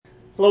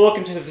Hello,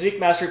 welcome to the Physique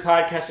Mastery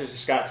Podcast. This is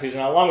Scott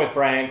Tuzan along with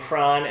Brian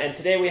Cron, and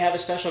today we have a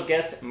special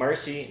guest,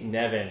 Marcy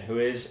Nevin, who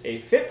is a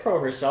Fit Pro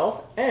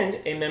herself and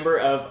a member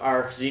of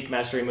our Physique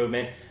Mastery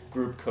Movement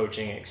group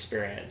coaching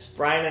experience.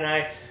 Brian and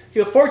I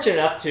feel fortunate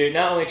enough to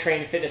not only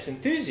train fitness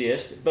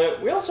enthusiasts,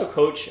 but we also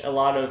coach a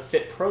lot of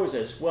Fit Pros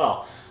as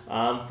well.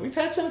 We've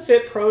had some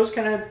Fit Pros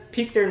kind of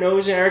peek their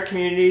nose in our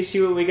community,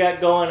 see what we got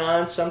going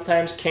on,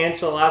 sometimes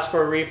cancel, ask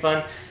for a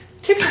refund.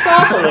 Ticks us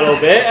off a little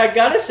bit. I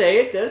gotta say,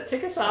 it does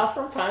tick us off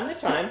from time to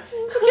time.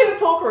 It's okay to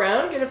poke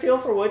around, get a feel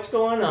for what's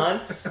going on.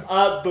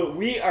 But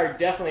we are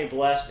definitely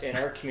blessed in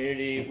our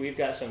community. We've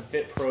got some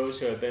Fit Pros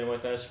who have been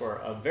with us for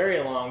a very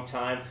long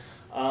time.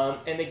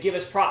 And they give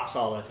us props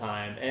all the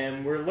time.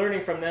 And we're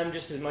learning from them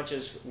just as much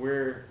as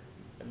they're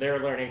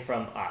learning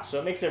from us. So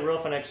it makes it a real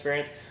fun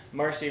experience.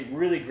 Marcy,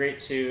 really great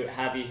to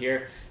have you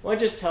here. Why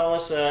don't you just tell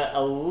us a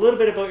little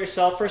bit about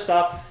yourself? First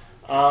off,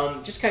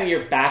 just kind of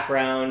your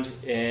background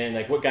and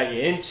like what got you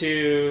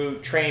into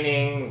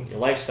training, your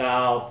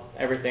lifestyle,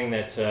 everything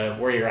that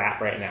where you're at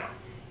right now.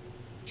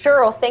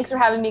 Sure. Well, thanks for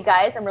having me,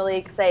 guys. I'm really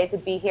excited to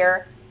be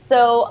here.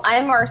 So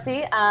I'm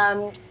Marcy,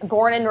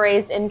 born and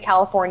raised in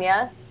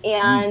California.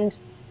 And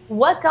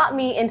what got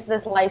me into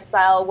this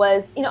lifestyle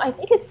was, I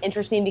think it's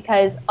interesting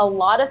because a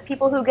lot of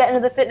people who get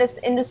into the fitness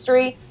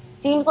industry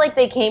seems like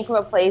they came from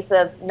a place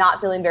of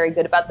not feeling very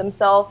good about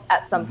themselves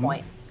at some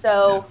point.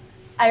 So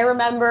I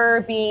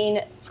remember being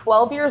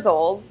 12 years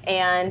old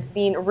and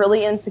being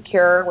really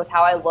insecure with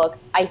how I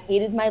looked. I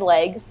hated my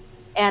legs,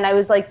 and I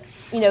was like,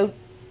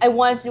 I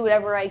wanted to do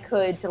whatever I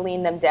could to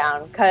lean them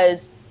down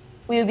because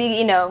we would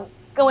be,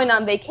 going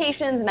on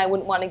vacations and I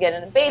wouldn't want to get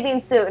in a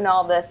bathing suit and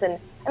all this. And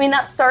I mean,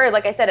 that started,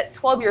 like I said, at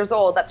 12 years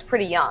old. That's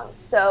pretty young.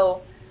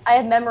 So I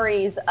have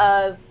memories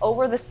of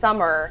over the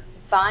summer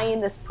buying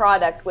this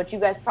product, which you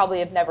guys probably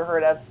have never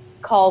heard of,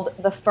 called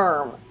The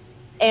Firm.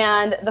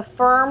 And The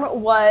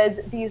Firm was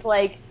these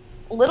like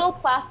little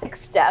plastic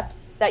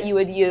steps that you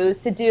would use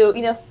to do,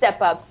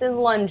 step-ups and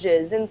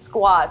lunges and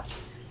squats.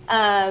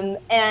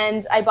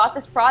 And I bought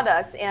this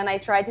product and I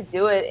tried to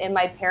do it in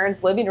my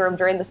parents' living room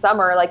during the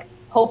summer, like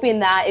hoping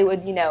that it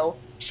would,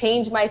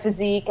 change my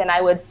physique and I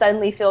would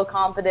suddenly feel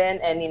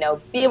confident and,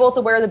 be able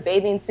to wear the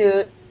bathing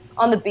suit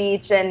on the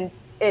beach. And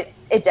it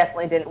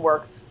definitely didn't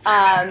work.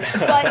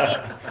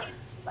 But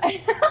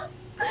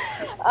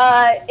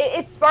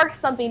it sparked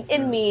something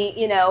in me,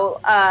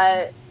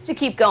 to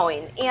keep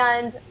going.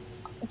 And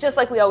just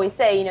like we always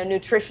say,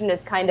 nutrition is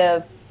kind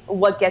of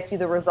what gets you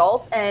the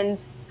results.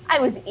 And I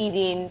was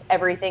eating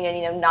everything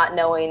and, not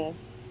knowing,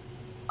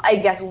 I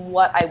guess,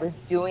 what I was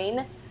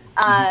doing.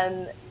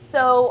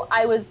 So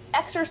I was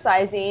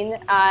exercising.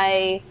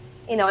 I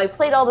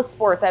played all the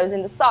sports. I was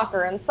into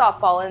soccer and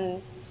softball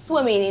and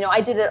swimming.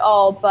 I did it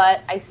all,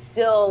 but I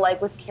still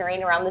was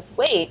carrying around this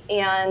weight.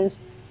 And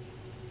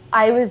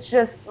I was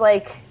just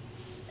I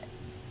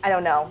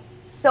don't know,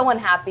 so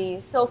unhappy,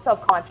 so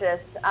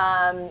self-conscious.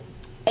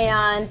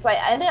 And so I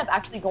ended up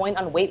actually going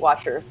on Weight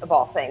Watchers, of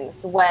all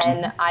things,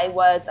 when I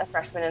was a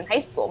freshman in high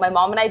school. My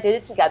mom and I did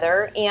it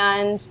together,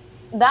 and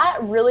that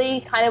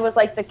really kind of was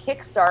like the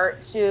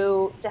kickstart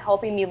to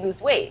helping me lose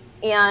weight.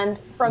 And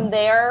from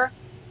there,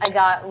 I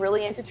got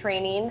really into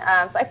training.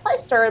 So I probably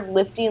started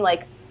lifting,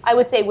 I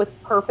would say with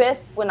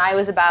purpose when I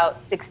was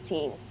about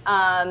 16.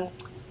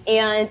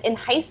 And in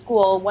high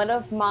school, one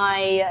of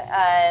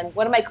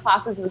my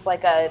classes was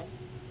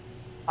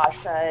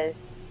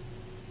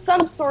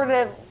some sort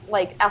of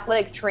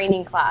athletic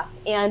training class.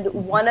 And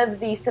one of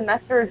the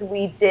semesters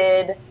we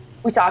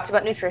talked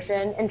about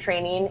nutrition and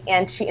training,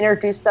 and she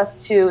introduced us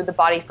to the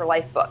Body for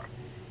Life book.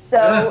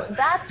 So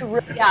that's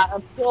really,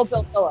 Bill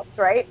Phillips,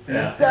 right?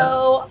 Yeah.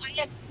 So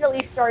I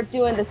immediately started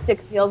doing the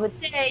 6 meals a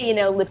day,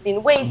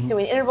 lifting weights,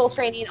 doing interval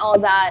training, all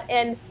of that.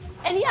 And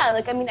yeah,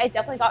 I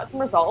definitely got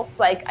some results.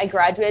 I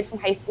graduated from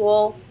high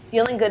school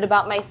feeling good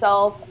about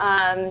myself.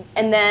 And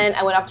then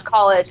I went off to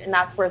college, and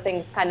that's where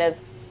things kind of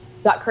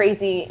got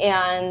crazy,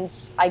 and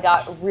I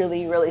got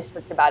really, really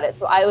strict about it.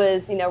 So I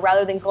was,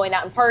 rather than going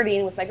out and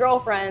partying with my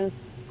girlfriends,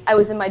 I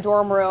was in my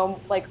dorm room,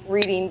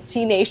 reading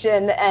T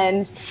Nation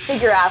and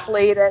Figure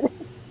Athlete.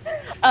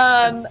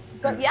 And,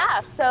 but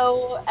yeah,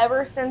 so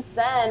ever since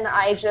then,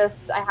 I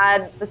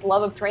had this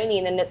love of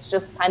training, and it's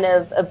just kind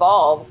of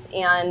evolved.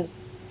 And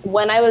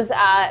when I was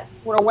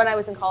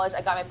in college,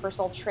 I got my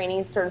personal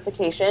training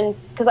certification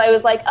because I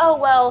was like, oh,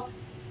 well,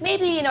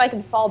 maybe, I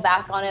can fall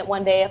back on it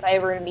one day if I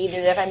ever need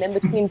it, if I'm in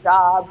between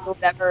jobs or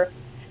whatever.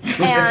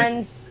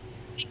 And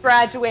I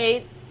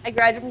graduate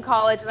from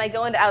college and I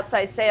go into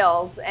outside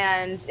sales,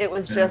 and it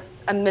was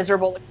just a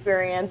miserable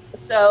experience.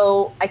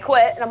 So I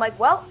quit, and I'm like,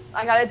 well,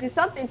 I got to do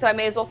something, so I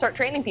may as well start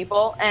training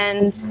people.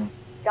 And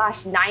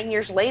gosh, 9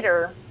 years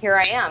later, here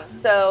I am.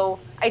 So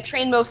I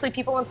train mostly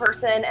people in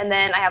person, and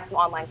then I have some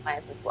online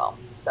clients as well.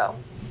 So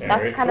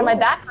that's kind of my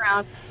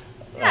background.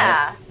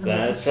 Yeah.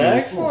 That's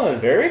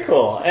excellent. Very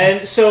cool.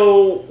 And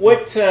so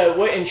what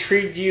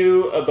intrigued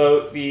you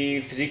about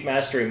the Physique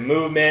Mastery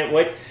movement?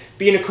 What,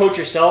 being a coach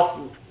yourself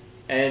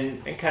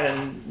and kind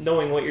of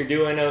knowing what you're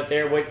doing out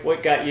there,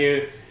 what got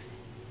you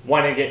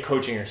wanting to get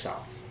coaching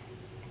yourself?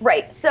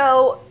 Right.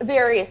 So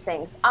various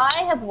things.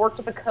 I have worked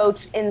with a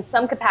coach in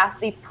some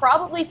capacity,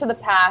 probably for the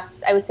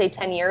past, I would say,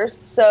 10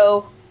 years.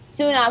 So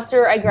soon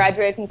after I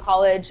graduated from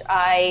college,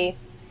 a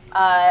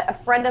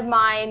friend of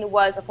mine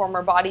was a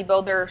former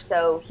bodybuilder,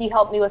 so he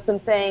helped me with some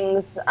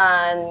things.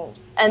 And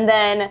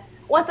then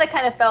once I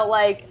kind of felt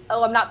like,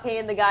 oh, I'm not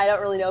paying the guy, I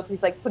don't really know if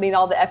he's like putting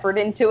all the effort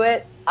into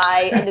it,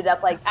 I ended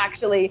up like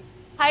actually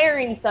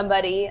hiring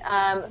somebody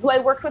who I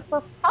worked with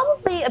for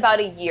probably about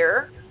a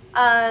year.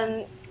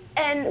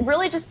 And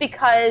really just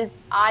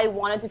because I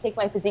wanted to take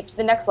my physique to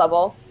the next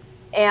level,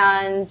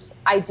 and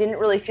I didn't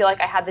really feel like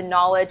I had the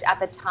knowledge at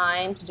the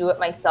time to do it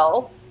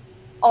myself.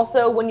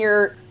 Also, when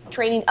you're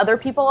training other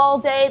people all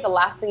day, the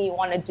last thing you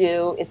want to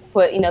do is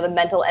put, the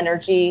mental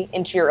energy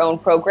into your own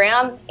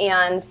program.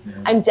 And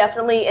I'm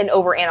definitely an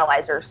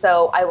overanalyzer,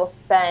 so I will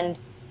spend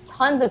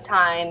tons of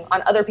time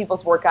on other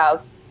people's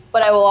workouts,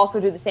 but I will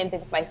also do the same thing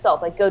with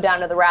myself, like go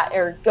down the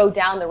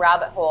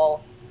rabbit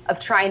hole of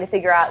trying to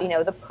figure out,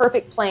 the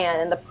perfect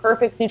plan and the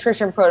perfect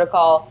nutrition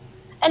protocol.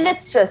 And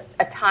it's just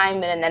a time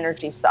and an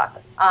energy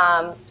suck.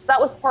 So that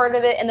was part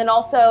of it. And then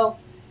also,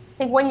 I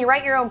think when you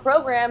write your own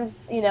programs,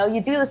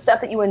 you do the stuff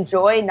that you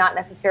enjoy, not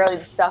necessarily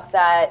the stuff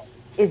that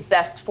is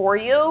best for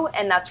you,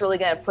 and that's really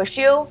going to push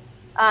you.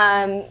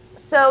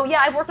 So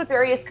yeah, I've worked with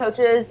various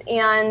coaches,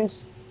 and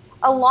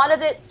a lot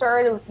of it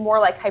started with more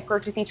like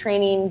hypertrophy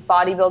training,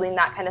 bodybuilding,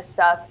 that kind of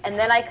stuff. And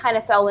then I kind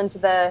of fell into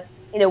the,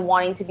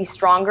 wanting to be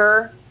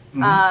stronger.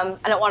 I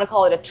don't want to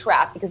call it a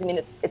trap because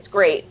it's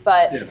great,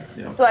 but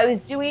so I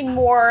was doing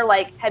more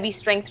like heavy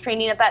strength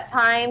training at that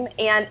time,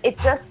 and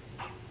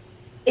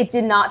it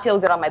did not feel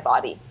good on my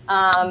body.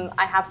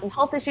 I have some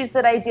health issues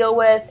that I deal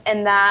with,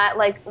 and that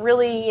like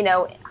really,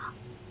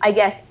 I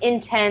guess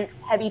intense,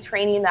 heavy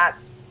training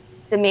that's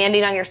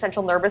demanding on your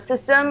central nervous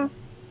system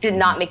did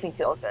not make me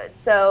feel good.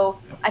 So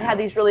I'd had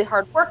these really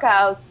hard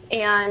workouts,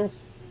 and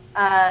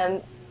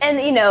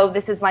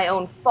this is my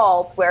own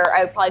fault where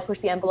I would probably push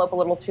the envelope a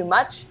little too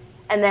much,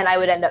 and then I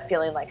would end up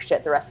feeling like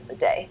shit the rest of the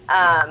day.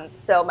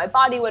 So my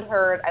body would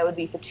hurt, I would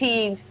be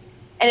fatigued,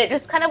 and it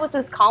just kind of was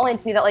this calling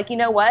to me that like,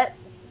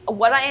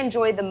 what I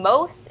enjoy the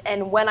most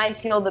and when I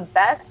feel the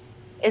best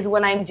is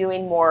when I'm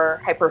doing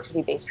more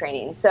hypertrophy-based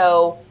training.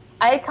 So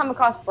I had come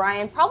across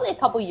Brian probably a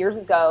couple years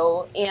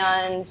ago,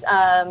 and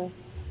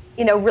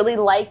really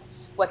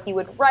liked what he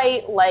would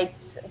write,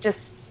 liked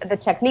just the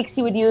techniques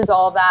he would use,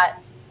 all of that.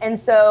 And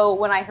so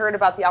when I heard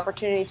about the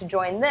opportunity to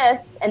join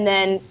this, and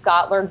then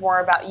Scott learned more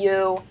about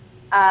you,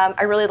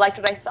 I really liked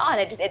what I saw,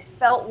 and it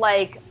felt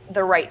like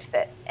the right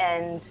fit.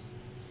 And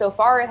so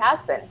far it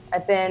has been.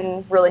 I've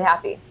been really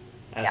happy.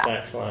 That's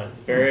excellent.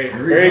 Very,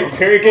 very,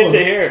 very good to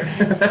hear.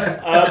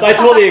 I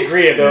totally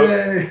agree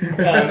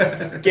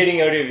about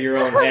getting out of your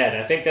own head.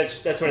 I think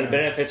that's one of the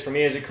benefits for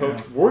me as a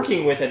coach,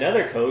 working with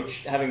another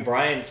coach, having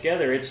Brian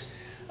together. It's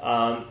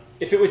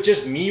if it was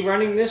just me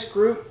running this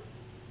group,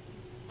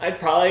 I'd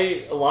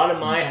probably, a lot of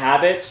my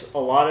habits, a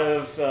lot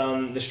of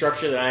the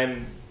structure that I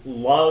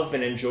love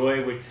and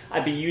enjoy,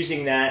 I'd be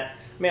using that.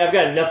 I mean, I've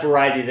got enough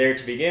variety there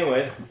to begin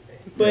with,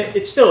 but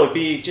it still would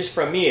be just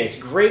from me. It's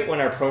great when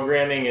our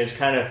programming is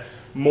kind of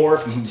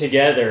morphed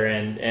together,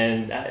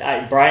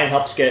 and Brian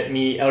helps get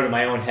me out of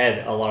my own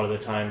head a lot of the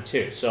time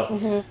too.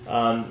 So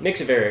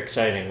makes it very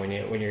exciting when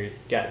you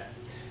get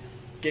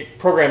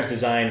programs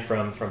designed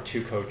from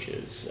two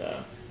coaches.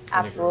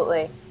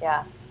 Absolutely,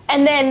 yeah.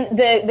 And then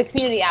the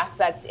community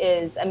aspect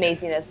is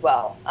amazing as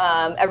well.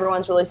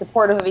 Everyone's really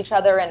supportive of each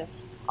other, and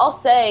I'll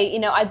say,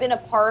 I've been a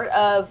part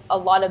of a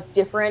lot of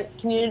different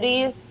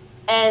communities,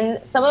 and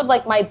some of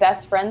like my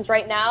best friends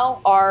right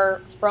now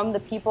are from the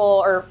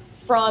people, or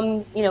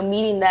from,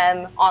 meeting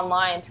them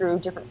online through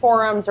different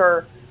forums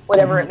or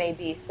whatever it may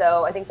be.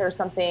 So I think there's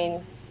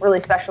something really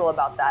special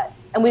about that.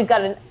 And we've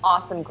got an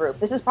awesome group.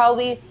 This is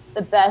probably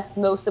the best,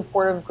 most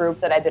supportive group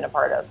that I've been a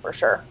part of, for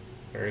sure.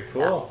 Very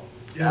cool.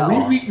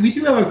 Yeah, we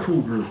do have a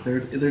cool group.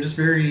 They're just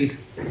very,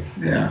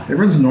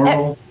 everyone's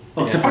normal.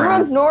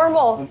 Everyone's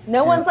normal.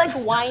 No one's like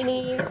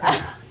whining.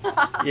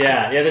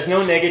 yeah, there's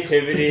no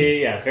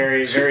negativity. Yeah,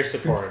 very, very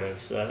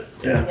supportive. So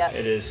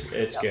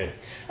it's good.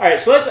 All right,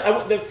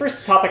 so the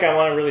first topic I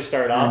want to really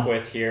start off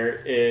with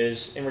here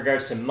is in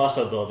regards to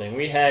muscle building.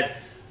 We had,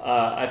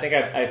 I think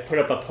I put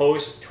up a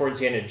post towards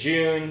the end of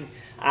June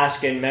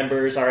asking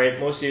members, all right,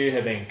 most of you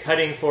have been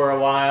cutting for a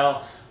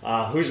while.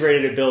 Who's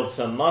ready to build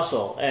some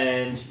muscle?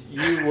 And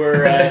you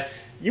were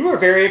you were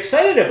very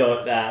excited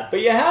about that, but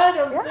you had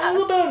a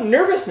little bit of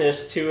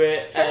nervousness to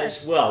it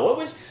as well. What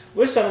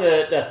was some of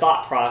the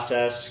thought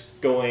process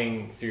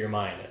going through your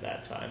mind at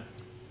that time?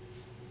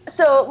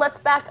 So let's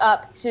back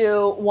up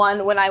to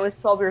when I was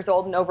 12 years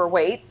old and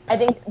overweight. I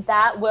think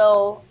that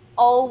will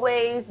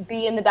always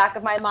be in the back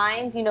of my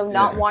mind,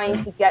 not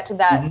wanting to get to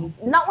that,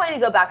 not wanting to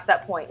go back to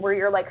that point where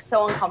you're like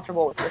so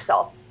uncomfortable with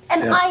yourself.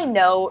 And I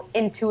know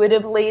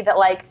intuitively that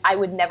like I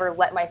would never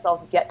let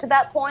myself get to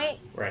that point.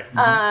 Right.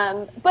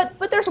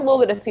 But there's a little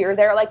bit of fear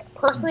there. Like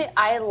personally,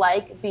 I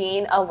like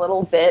being a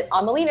little bit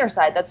on the leaner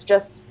side. That's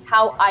just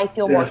how I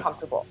feel more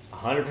comfortable.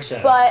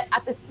 100%. But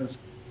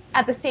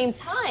at the same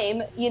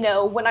time,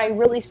 when I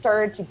really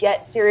started to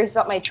get serious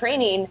about my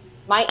training,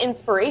 my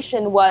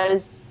inspiration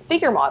was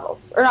figure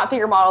models, or not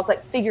figure models,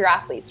 like figure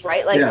athletes,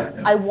 right? Like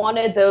I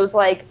wanted those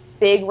like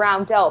big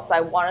round delts.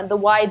 I wanted the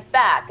wide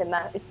back and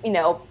that,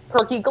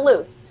 perky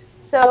glutes.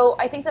 So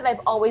I think that I've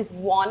always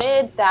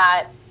wanted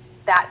that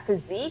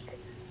physique.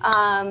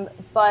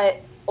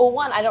 But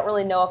one, I don't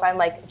really know if I'm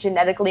like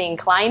genetically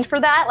inclined for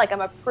that. Like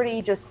I'm a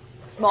pretty just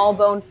small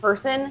boned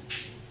person.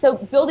 So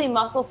building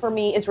muscle for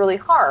me is really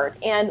hard.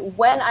 And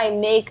when I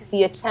make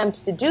the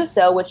attempt to do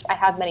so, which I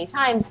have many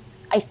times,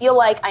 I feel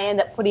like I end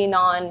up putting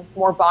on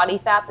more body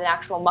fat than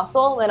actual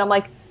muscle. And I'm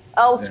like,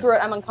 oh, screw it.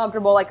 I'm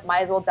uncomfortable. Like,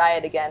 might as well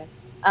diet again.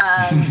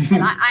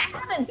 And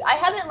I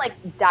haven't like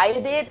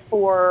dieted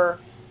for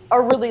a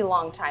really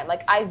long time.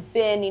 Like I've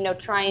been,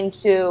 trying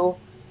to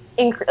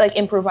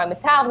improve my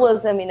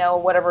metabolism,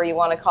 whatever you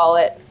want to call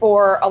it,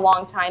 for a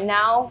long time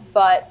now,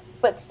 but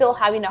still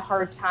having a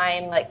hard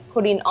time like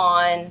putting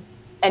on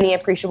any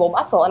appreciable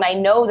muscle. And I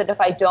know that if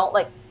I don't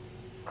like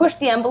push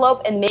the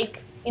envelope and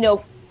make,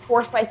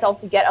 force myself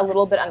to get a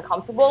little bit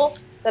uncomfortable,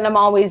 then I'm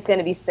always going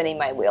to be spinning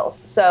my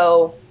wheels.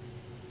 So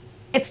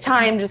it's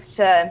time just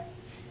to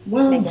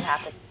make it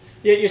happen.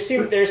 Yeah,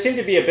 there seemed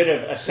to be a bit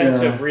of a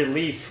sense of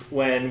relief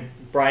when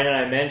Brian and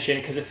I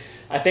mentioned, because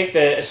I think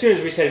that as soon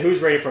as we said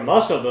who's ready for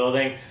muscle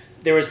building,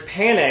 there was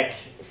panic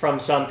from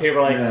some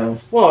people like,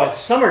 whoa, it's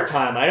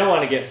summertime. I don't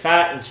want to get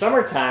fat in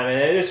summertime.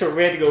 And so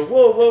we had to go,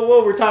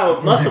 whoa, we're talking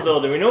about muscle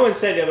building. No one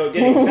said about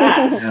getting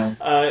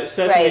fat.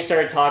 So that's when we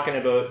started talking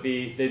about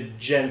the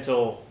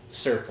gentle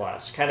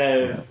surplus, kind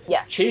of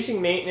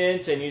chasing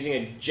maintenance and using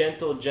a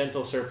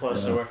gentle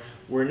surplus. So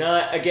we're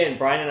not, again,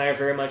 Brian and I are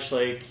very much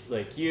like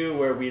you,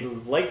 where we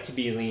like to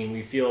be lean.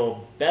 We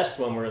feel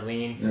best when we're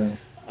lean.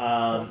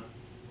 And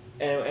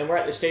we're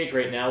at the stage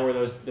right now where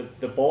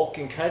the bulk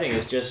and cutting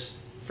is just,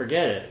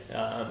 forget it.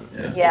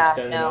 It's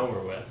done and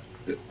over with.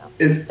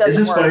 It's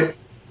just funny.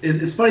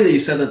 It's funny that you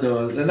said that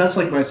though, and that's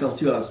like myself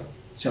too. I was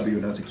chubby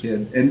when I was a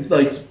kid, and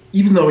like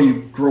even though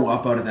you grow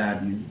up out of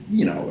that, and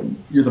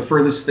you're the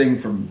furthest thing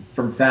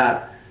from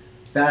fat,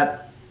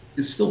 that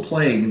is still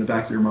playing in the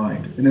back of your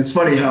mind. And it's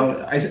funny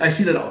how I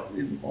see that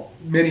in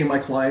many of my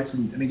clients,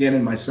 and again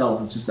in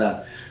myself. It's just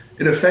that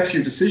it affects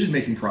your decision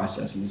making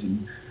processes,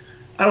 and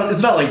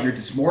it's not like you're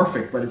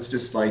dysmorphic, but it's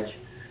just like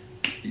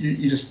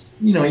you just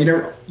you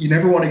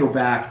never want to go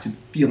back to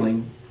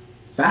feeling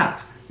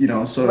fat,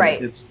 so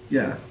it's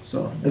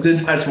so I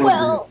just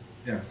want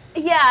to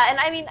and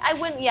I mean I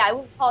wouldn't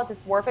call it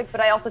dysmorphic,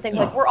 but I also think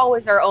like we're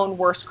always our own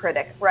worst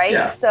critic, right?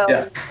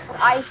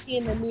 I see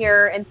in the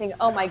mirror and think,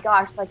 oh my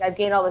gosh, like I've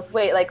gained all this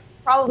weight. Like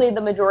probably the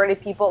majority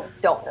of people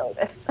don't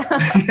notice. So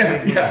that's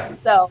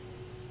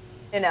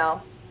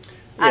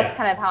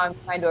kind of how I'm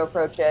trying to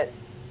approach it.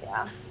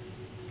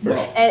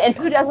 And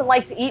who doesn't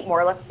like to eat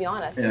more? Let's be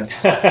honest. It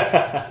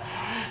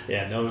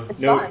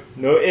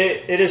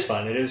is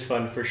fun. It is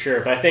fun for sure.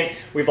 But I think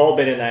we've all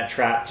been in that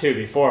trap too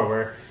before,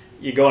 where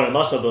you go in a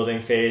muscle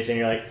building phase and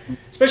you're like,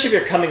 especially if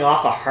you're coming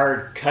off a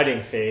hard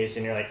cutting phase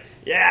and you're like,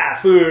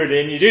 food,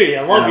 and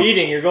you love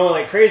eating. You're going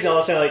like crazy. All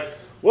of a sudden, like,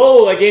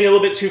 whoa, I gained a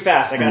little bit too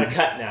fast. I got to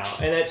cut now,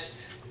 and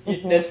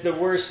that's the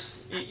worst.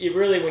 You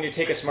really, when you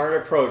take a smarter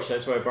approach,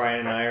 that's why Brian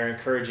and I are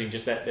encouraging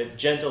just that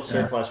gentle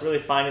surplus, really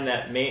finding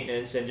that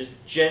maintenance and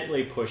just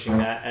gently pushing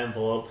that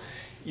envelope.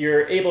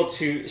 You're able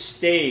to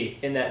stay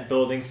in that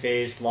building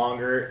phase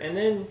longer, and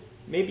then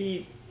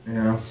maybe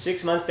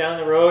 6 months down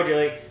the road,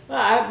 you're like,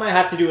 I might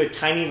have to do a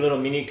tiny little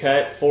mini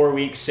cut, 4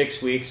 weeks,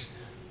 6 weeks,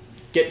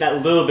 get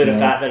that little bit of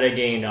fat that I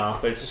gained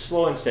off. But it's a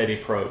slow and steady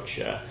approach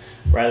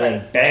rather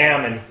than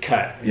bam and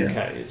cut.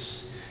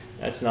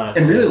 That's not.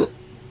 And really.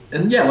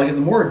 And like the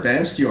more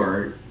advanced you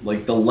are,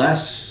 like the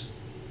less,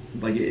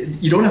 like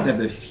you don't have to have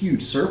this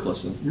huge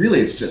surplus. Really,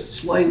 it's just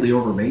slightly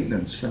over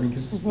maintenance. I mean,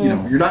 because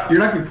you're not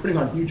going to be putting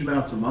on huge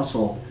amounts of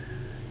muscle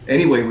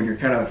anyway when you're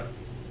kind of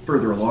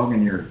further along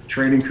in your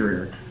training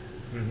career.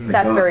 Like,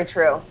 that's very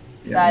true.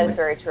 That is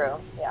very true.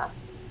 Yeah.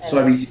 And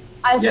so I mean,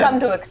 I've come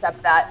to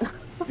accept that.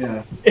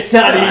 It's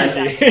not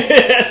easy.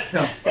 It's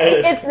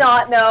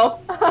not. No.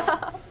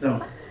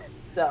 No.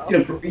 So.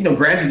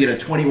 Granted, you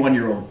get a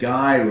 21-year-old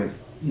guy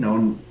with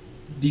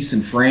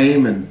decent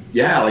frame, and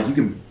like you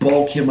can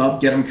bulk him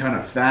up, get him kind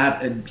of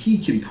fat, and he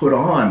can put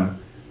on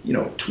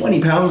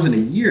 20 pounds in a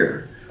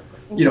year,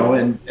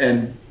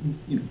 and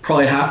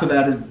probably half of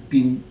that is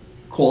being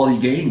quality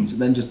gains,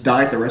 and then just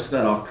diet the rest of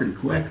that off pretty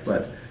quick.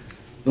 But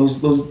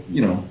those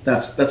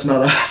that's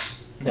not us.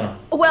 No.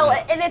 Well,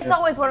 and it's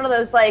always one of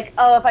those like,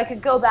 oh, if I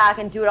could go back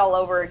and do it all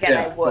over again,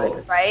 I would,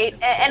 totally. Right?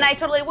 And I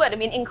totally would. I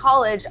mean, in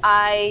college,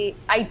 I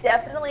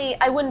definitely,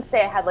 I wouldn't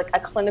say I had like a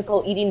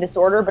clinical eating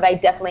disorder, but I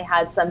definitely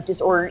had some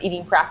disordered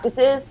eating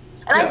practices.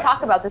 And I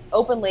talk about this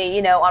openly,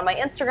 on my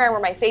Instagram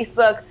or my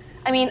Facebook.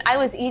 I mean, I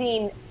was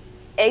eating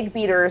egg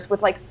beaters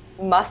with like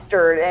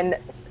mustard, and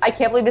I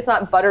can't believe it's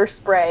not butter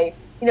spray,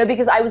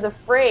 because I was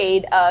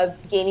afraid of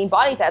gaining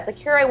body fat. Like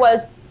here I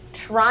was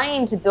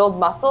trying to build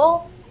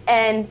muscle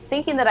and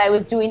thinking that I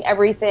was doing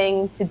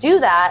everything to do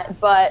that,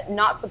 but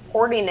not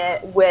supporting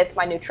it with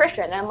my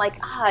nutrition. And I'm like,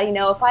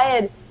 if I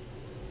had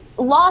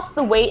lost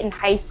the weight in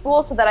high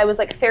school so that I was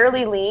like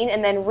fairly lean,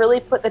 and then really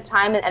put the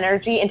time and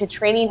energy into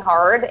training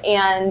hard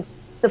and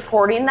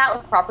supporting that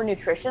with proper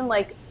nutrition,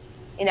 like,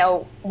 you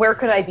know, where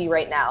could I be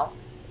right now?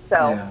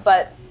 So,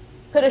 but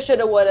coulda,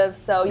 shoulda, woulda.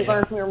 So you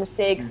learn from your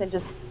mistakes and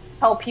just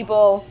help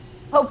people,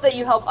 hope that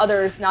you help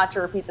others not to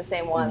repeat the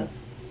same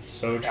ones.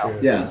 So true.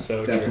 Yeah,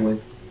 so definitely.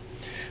 True.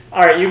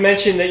 All right, you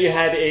mentioned that you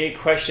had a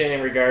question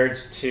in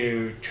regards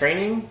to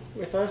training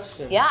with us.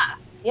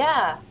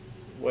 Yeah.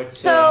 What?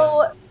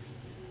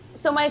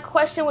 So my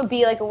question would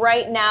be, like,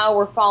 right now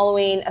we're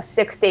following a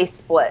 6-day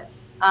split,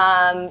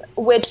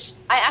 which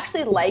I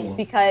actually like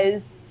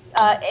because,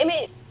 I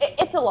mean,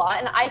 it's a lot,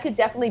 and I could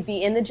definitely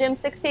be in the gym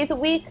 6 days a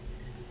week,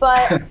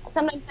 but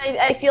sometimes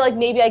I feel like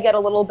maybe I get a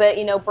little bit,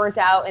 you know, burnt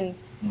out, and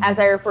as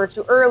I referred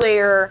to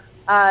earlier,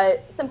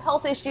 some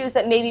health issues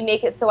that maybe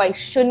make it so I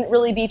shouldn't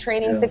really be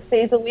training 6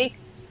 days a week.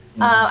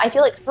 I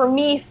feel like for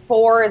me,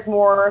 4 is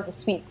more of the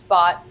sweet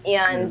spot,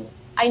 and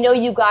I know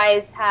you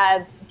guys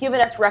have given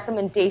us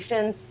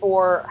recommendations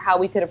for how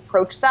we could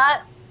approach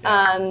that.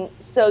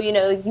 So, you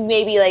know, you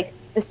maybe like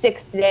the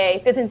 5th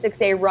and 6th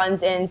day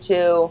runs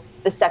into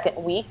the second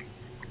week.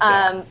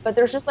 But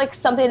there's just like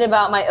something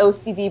about my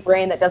OCD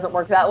brain that doesn't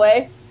work that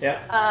way. So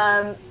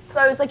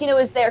I was like, you know,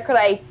 could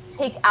I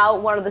take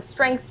out one of the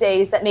strength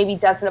days that maybe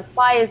doesn't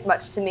apply as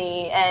much to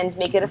me and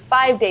make it a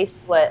 5-day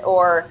split,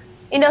 or,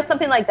 you know,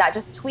 something like that.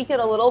 Just tweak it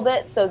a little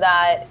bit so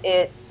that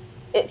it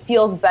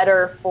feels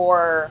better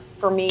for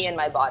me and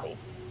my body.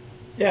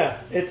 Yeah,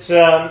 it's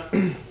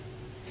definitely.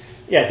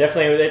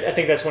 I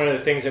think that's one of the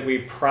things that we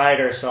pride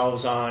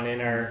ourselves on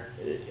in our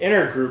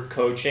group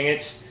coaching.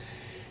 It's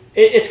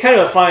kind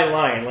of a fine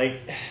line.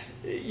 Like,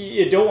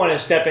 you don't want to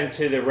step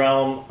into the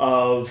realm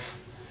of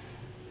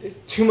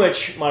too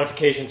much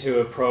modification to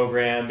a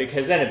program,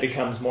 because then it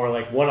becomes more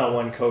like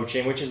one-on-one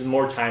coaching, which is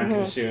more time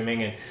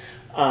consuming. And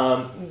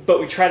but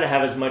we try to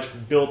have as much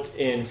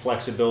built-in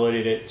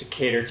flexibility to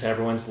cater to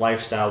everyone's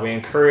lifestyle. We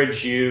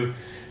encourage you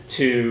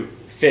to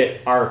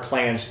fit our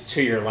plans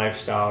to your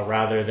lifestyle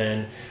rather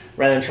than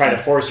try to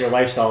force your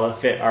lifestyle to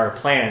fit our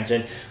plans.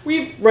 And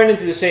we've run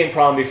into the same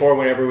problem before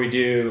whenever we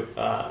do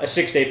a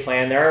 6-day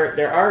plan.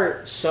 There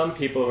are some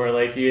people who are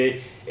like,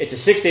 it's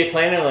a 6-day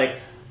plan, and like,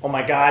 oh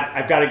my God,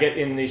 I've got to get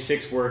in these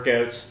 6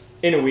 workouts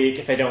in a week.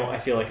 If I don't, I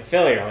feel like a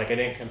failure, like I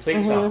didn't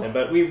complete something.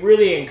 But we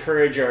really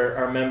encourage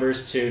our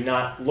members to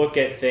not look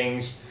at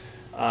things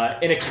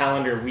in a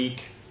calendar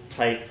week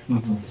type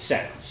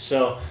sense.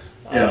 So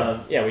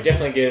we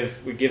definitely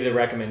give the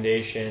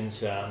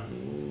recommendations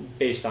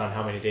based on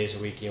how many days a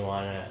week you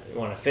want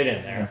to fit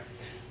in there.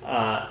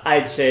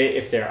 I'd say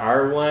if there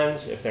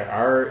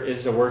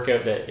is a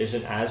workout that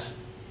isn't as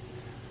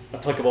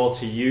applicable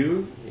to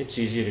you, it's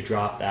easy to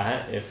drop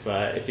that if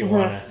you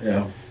want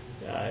to.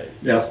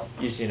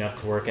 Easy enough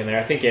to work in there.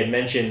 I think you had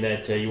mentioned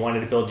that you wanted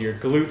to build your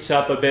glutes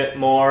up a bit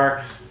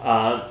more.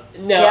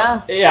 Who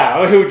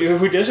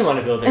doesn't want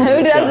to build their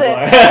glutes up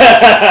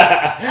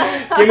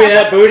more? Give me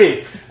that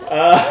booty.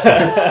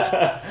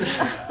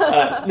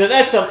 No,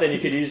 that's something you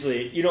could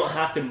easily. You don't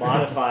have to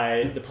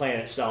modify the plan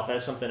itself.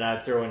 That's something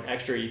I'd throw in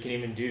extra. You can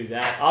even do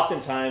that.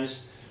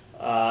 Oftentimes,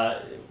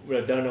 what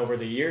I've done over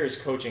the years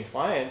coaching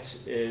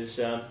clients is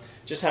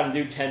just have them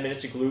do 10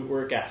 minutes of glute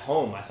work at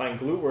home. I find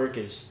glute work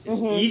is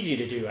easy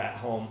to do at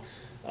home.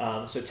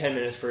 So 10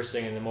 minutes first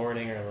thing in the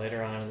morning or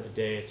later on in the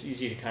day, it's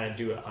easy to kind of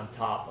do it on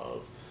top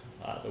of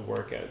the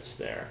workouts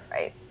there.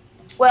 Right.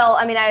 Well,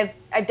 I mean, I've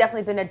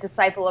definitely been a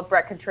disciple of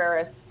Brett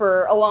Contreras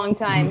for a long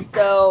time.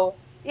 So,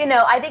 you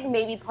know, I think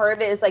maybe part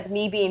of it is like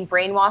me being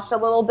brainwashed a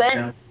little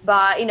bit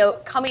by, you know,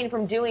 coming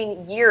from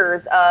doing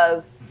years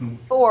of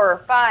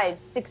 4, 5,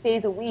 6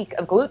 days a week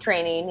of glute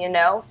training, you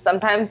know,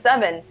 sometimes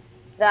 7,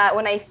 that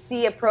when I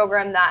see a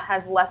program that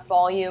has less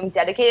volume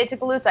dedicated to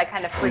glutes, I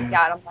kind of freak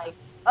out. I'm like,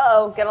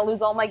 uh-oh, gonna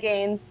lose all my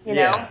gains, you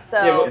know?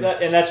 So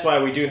and that's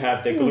why we do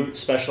have the glute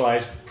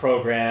specialized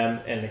program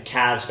and the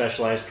calf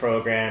specialized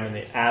program and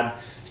the ab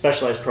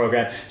specialized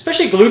program,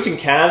 especially glutes and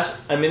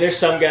calves. I mean, there's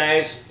some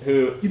guys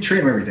who... You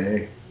train them every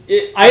day.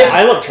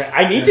 I love training.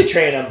 I need to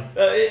train them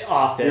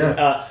often.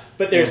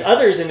 But there's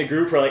others in the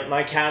group who are like,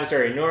 my calves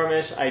are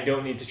enormous. I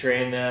don't need to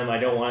train them. I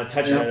don't want to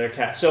touch another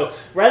calf. So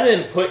rather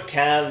than put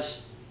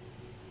calves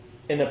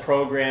in the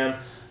program,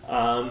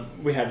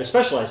 we have the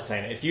specialized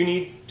plan. If you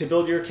need to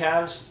build your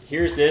calves,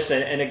 here's this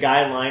and a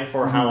guideline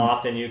for how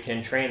often you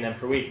can train them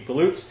per week.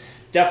 Glutes,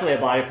 definitely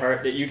a body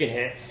part that you can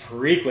hit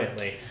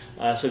frequently.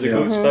 So the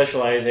glute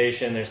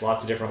specialization, there's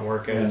lots of different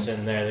workouts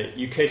in there that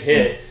you could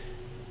hit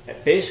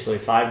basically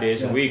 5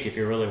 days a week if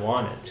you really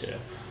wanted to.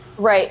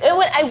 Right. And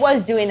when I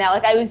was doing that,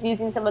 like I was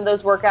using some of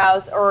those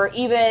workouts, or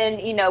even,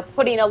 you know,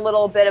 putting a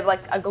little bit of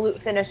like a glute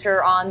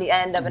finisher on the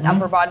end of an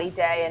upper body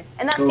day,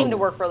 and that seemed to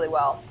work really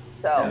well.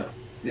 So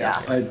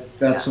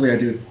that's something I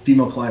do with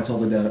female clients all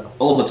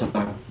the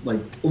time. Like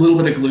a little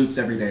bit of glutes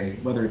every day.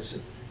 Whether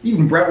it's,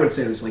 even Brett would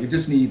say this, like it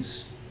just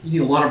needs,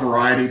 you need a lot of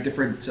variety,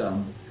 different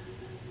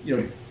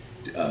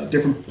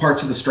different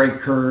parts of the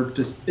strength curve.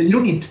 Just, and you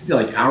don't need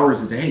like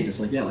hours a day. Just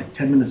like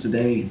 10 minutes a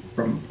day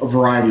from a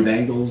variety of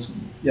angles.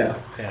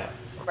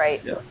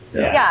 Right.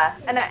 Yeah.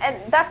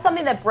 And that's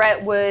something that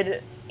Brett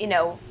would,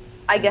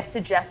 I guess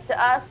suggest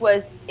to us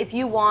was if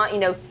you want,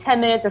 10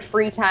 minutes of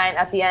free time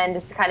at the end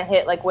just to kind of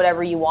hit like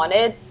whatever you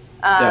wanted.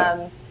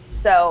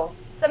 So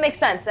that makes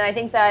sense. And I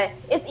think that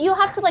you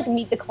have to like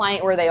meet the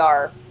client where they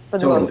are for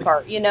the most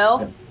part,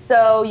 Yeah.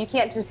 So you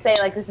can't just say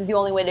like, this is the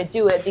only way to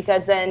do it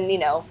because then,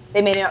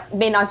 they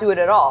may not do it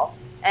at all.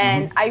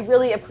 And I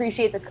really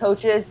appreciate the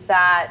coaches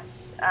that,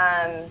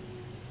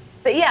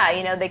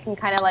 they can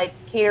kind of like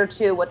cater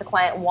to what the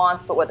client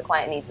wants, but what the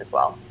client needs as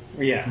well.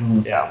 Yeah,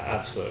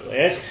 absolutely.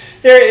 It's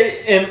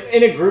there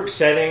in a group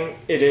setting.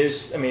 It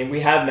is. I mean,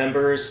 we have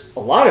members, a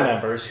lot of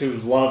members who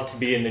love to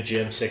be in the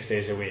gym 6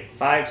 days a week,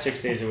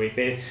 5-6 days a week.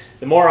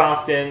 The more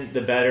often,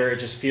 the better. It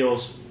just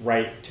feels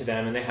right to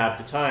them, and they have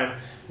the time.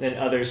 And then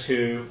others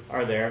who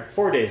are there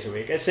 4 days a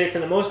week. I'd say for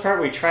the most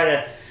part, we try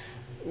to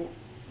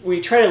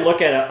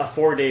look at a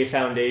 4-day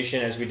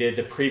foundation as we did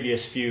the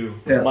previous few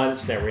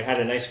months. There, we had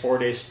a nice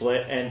 4-day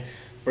split, and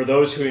for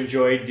those who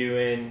enjoyed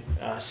doing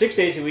 6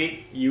 days a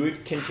week, you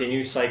would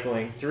continue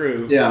cycling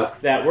through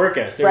that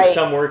workouts. There were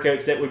some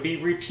workouts that would be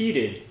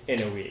repeated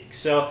in a week.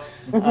 So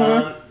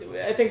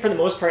I think for the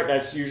most part,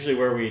 that's usually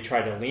where we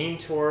try to lean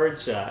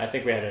towards. I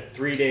think we had a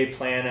 3-day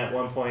plan at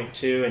one point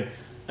too, and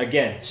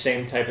again,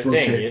 same type of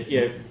thing.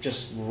 You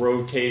just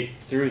rotate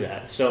through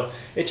that. So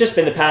it's just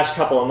been the past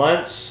couple of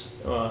months.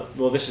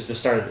 This is the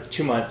start of the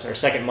 2 months, our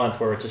second month,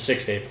 where it's a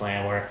 6-day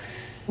plan. Where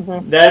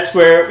that's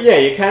where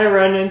you kind of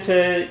run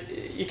into.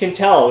 You can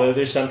tell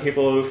there's some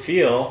people who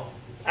feel,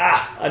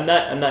 I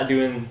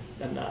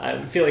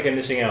feel like I'm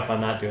missing out if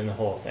I'm not doing the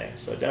whole thing.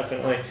 So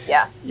definitely,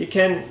 we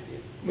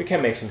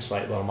can make some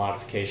slight little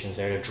modifications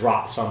there to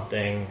drop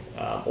something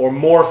or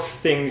morph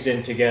things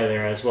in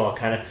together as well,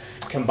 kind of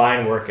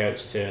combine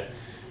workouts to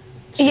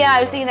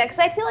I was thinking that because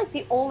I feel like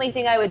the only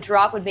thing I would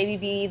drop would maybe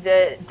be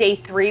the day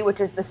 3, which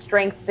is the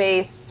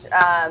strength-based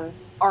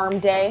arm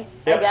day,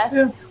 I guess.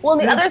 Yeah. Well,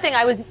 and the other thing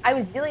I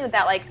was dealing with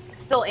that, like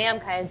still am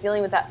kind of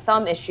dealing with that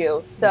thumb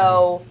issue.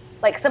 So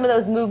like some of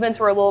those movements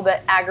were a little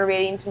bit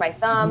aggravating to my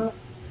thumb.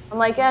 I'm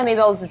like, maybe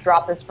I'll just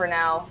drop this for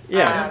now.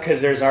 Yeah, because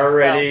there's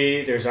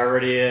already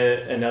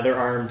another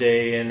arm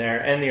day in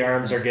there, and the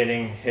arms are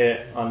getting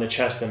hit on the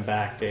chest and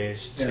back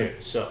days too. Yeah.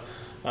 So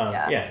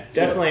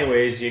definitely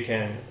ways you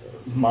can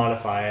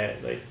modify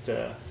it.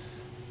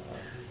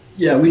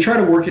 We try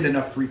to work at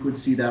enough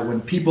frequency that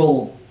when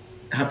people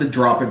have to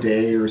drop a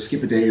day or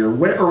skip a day or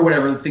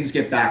whatever, things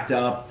get backed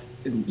up.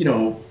 And,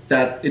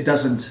 that it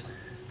doesn't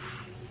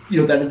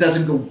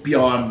go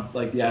beyond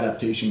like the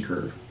adaptation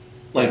curve.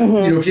 Like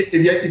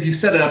if you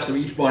set it up so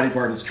each body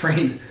part is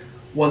trained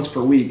once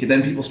per week, and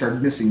then people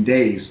start missing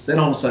days, then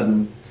all of a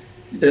sudden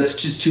that's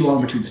just too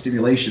long between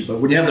stimulation. But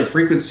when you have the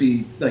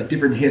frequency, like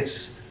different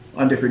hits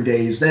on different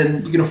days,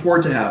 then you can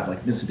afford to have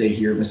like miss a day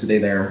here, miss a day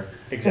there.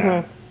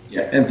 Exactly.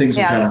 And things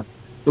will kind of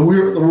the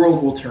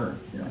world will turn.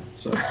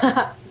 So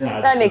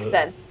that makes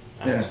sense.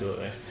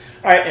 Absolutely.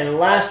 All right, and the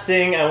last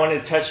thing I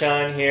wanted to touch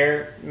on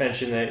here,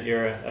 mention that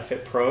you're a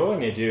Fit Pro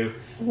and you do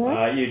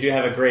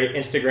have a great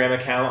Instagram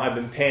account. I've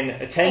been paying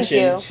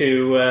attention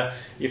to.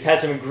 You've had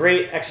some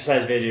great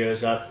exercise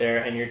videos up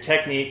there, and your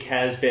technique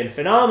has been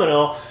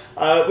phenomenal,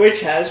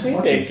 which has me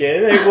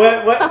thinking, like,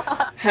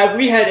 what have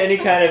we had any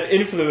kind of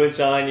influence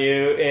on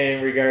you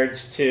in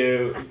regards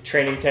to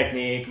training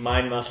technique,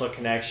 mind-muscle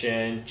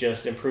connection,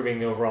 just improving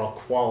the overall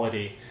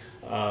quality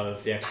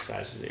of the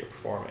exercises that you're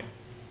performing?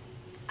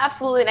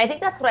 Absolutely, and I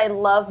think that's what I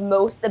love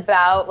most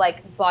about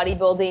like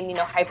bodybuilding,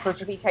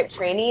 hypertrophy type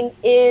training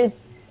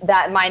is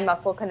that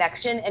mind-muscle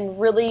connection and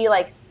really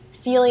like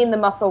feeling the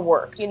muscle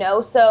work,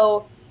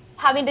 So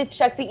having to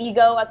check the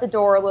ego at the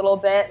door a little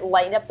bit,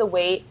 lighten up the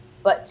weight,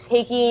 but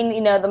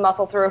taking, the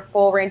muscle through a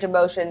full range of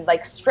motion,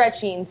 like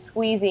stretching,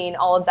 squeezing,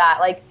 all of that.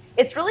 Like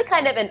it's really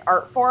kind of an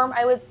art form,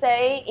 I would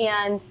say,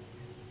 and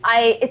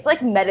it's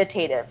like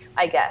meditative,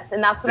 I guess,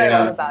 and that's what I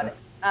love about it.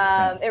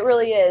 It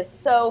really is.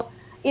 So.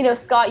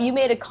 Scott, you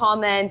made a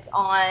comment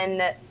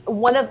on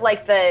one of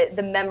like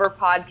the member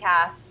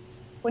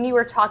podcasts when you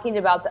were talking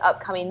about the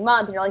upcoming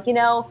month, and you're like,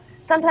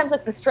 sometimes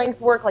like the strength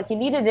work, like you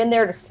need it in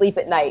there to sleep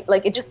at night.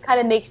 Like it just kind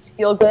of makes you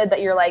feel good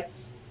that you're like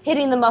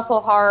hitting the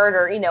muscle hard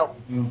or,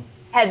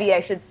 heavy,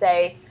 I should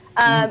say.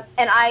 And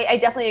I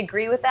definitely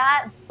agree with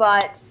that,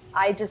 but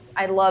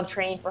I love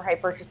training for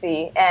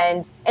hypertrophy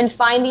and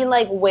finding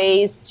like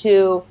ways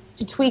to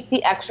tweak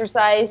the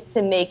exercise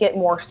to make it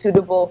more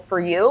suitable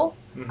for you.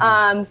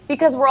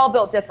 Because we're all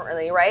built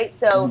differently, right?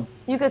 So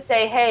you could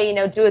say, hey,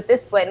 do it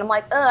this way. And I'm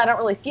like, I don't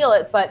really feel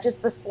it. But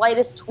just the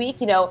slightest tweak,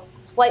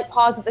 slight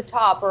pause at the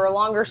top or a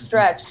longer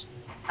stretch,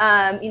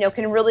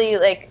 can really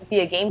like be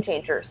a game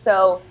changer.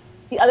 So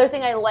the other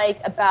thing I like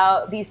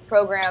about these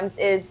programs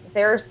is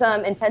there are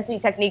some intensity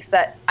techniques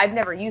that I've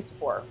never used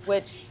before,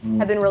 which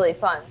have been really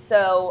fun.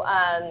 So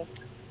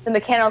the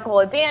mechanical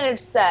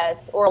advantage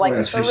sets or like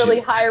the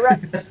really high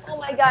reps. Oh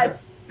my God.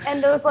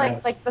 And those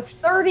like the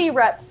 30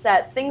 rep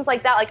sets, things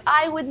like that. Like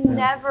I would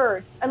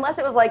never, unless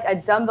it was like a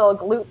dumbbell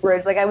glute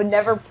bridge, like I would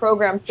never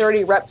program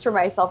 30 reps for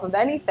myself of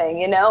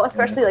anything,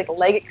 especially like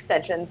leg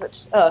extensions,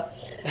 which,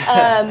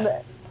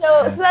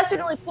 So that's been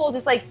really cool,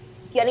 just like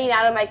getting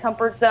out of my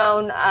comfort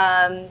zone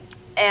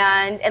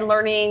and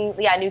learning,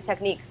 new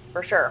techniques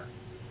for sure.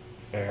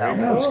 Very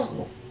That's cool.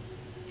 cool.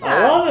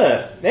 I love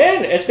it,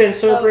 man. It's been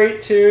so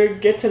great to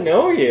get to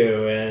know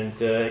you and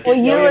get to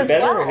know you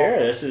better here.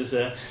 This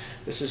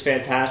is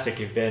fantastic.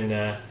 You've been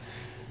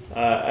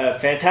a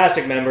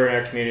fantastic member in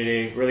our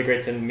community. Really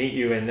great to meet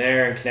you in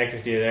there and connect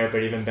with you there,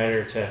 but even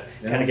better to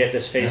kind of get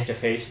this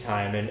face-to-face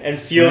time and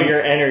feel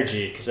your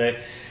energy, because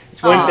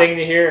it's one thing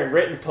to hear in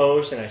written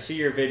posts and I see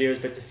your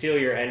videos, but to feel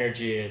your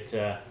energy, it's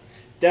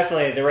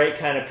definitely the right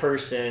kind of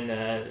person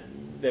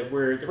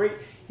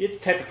you're the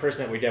type of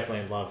person that we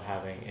definitely love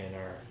having in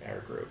our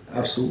group.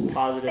 Absolutely.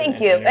 Positive. Thank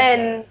you.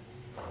 And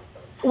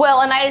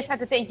I just have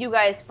to thank you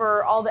guys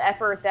for all the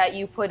effort that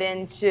you put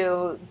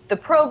into the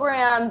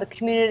program, the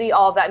community,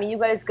 all of that. I mean, you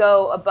guys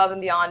go above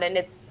and beyond, and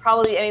it's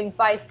probably,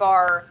 by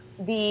far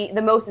the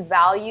most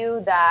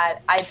value that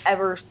I've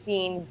ever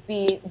seen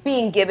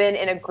being given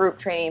in a group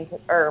training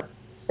or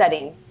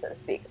setting, so to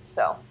speak.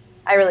 So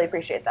I really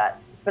appreciate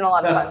that. It's been a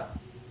lot of fun.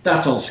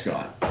 That's all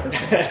Scott.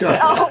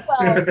 Oh,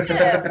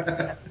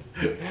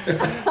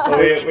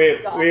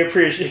 well, we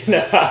appreciate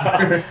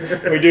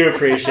that. We do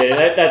appreciate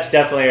it. That's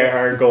definitely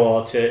our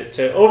goal,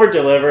 to over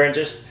deliver and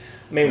just,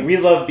 we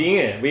love being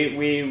in it.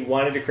 We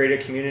wanted to create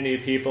a community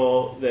of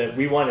people that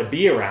we want to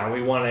be around,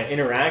 we want to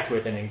interact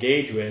with and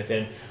engage with,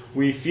 and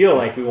we feel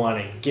like we want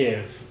to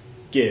give.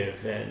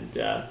 And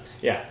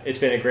it's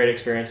been a great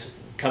experience.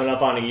 Coming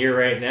up on a year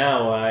right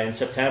now in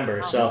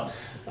September. So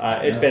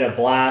it's been a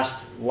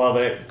blast. Love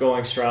it.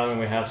 Going strong, and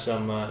we have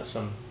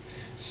some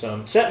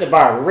setting the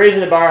bar. We're raising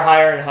the bar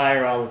higher and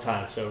higher all the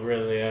time. So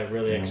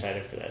really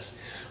excited for this.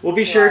 We'll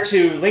be sure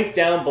to link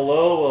down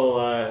below.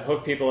 We'll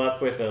hook people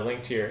up with a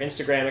link to your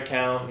Instagram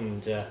account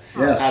and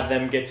have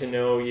them get to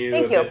know you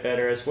bit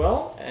better as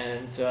well.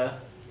 And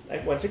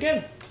once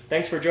again,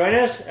 thanks for joining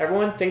us,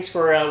 everyone. Thanks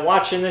for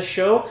watching this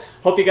show.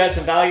 Hope you got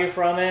some value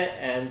from it,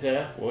 and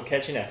we'll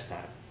catch you next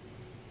time.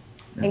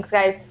 Thanks,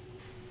 guys.